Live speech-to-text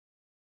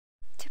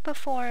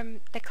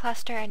perform the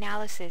cluster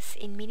analysis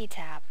in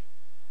Minitab,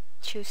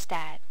 choose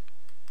Stat,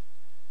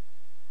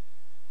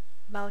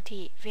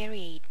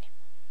 Multivariate,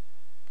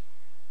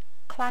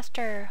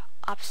 Cluster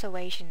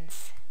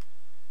Observations.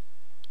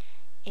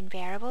 In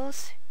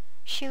Variables,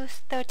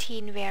 choose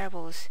 13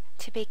 variables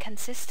to be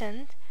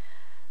consistent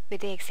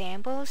with the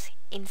examples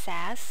in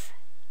SAS.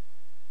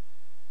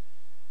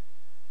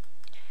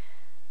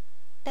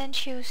 Then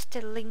choose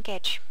the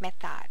linkage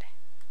method.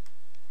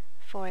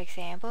 For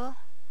example,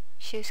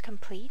 choose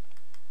Complete,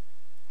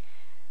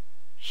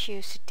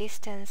 choose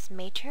Distance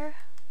Measure,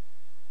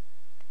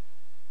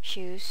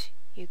 choose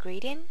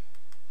Euclidean.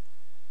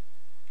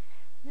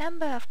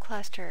 Number of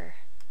cluster,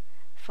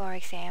 for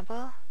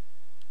example,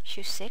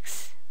 choose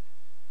 6.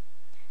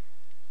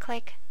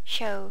 Click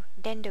Show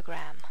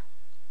Dendrogram.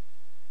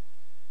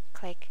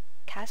 Click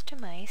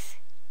Customize.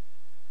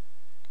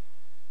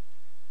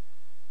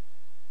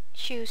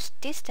 Choose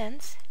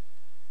Distance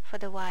for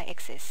the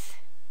y-axis.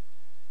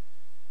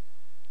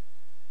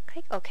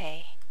 Click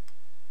OK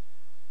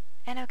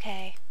and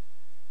OK.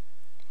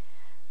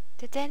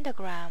 The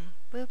dendrogram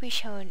will be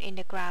shown in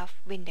the graph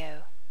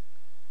window,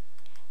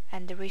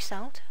 and the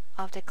result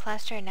of the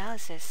cluster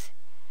analysis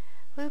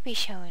will be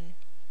shown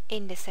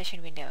in the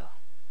session window.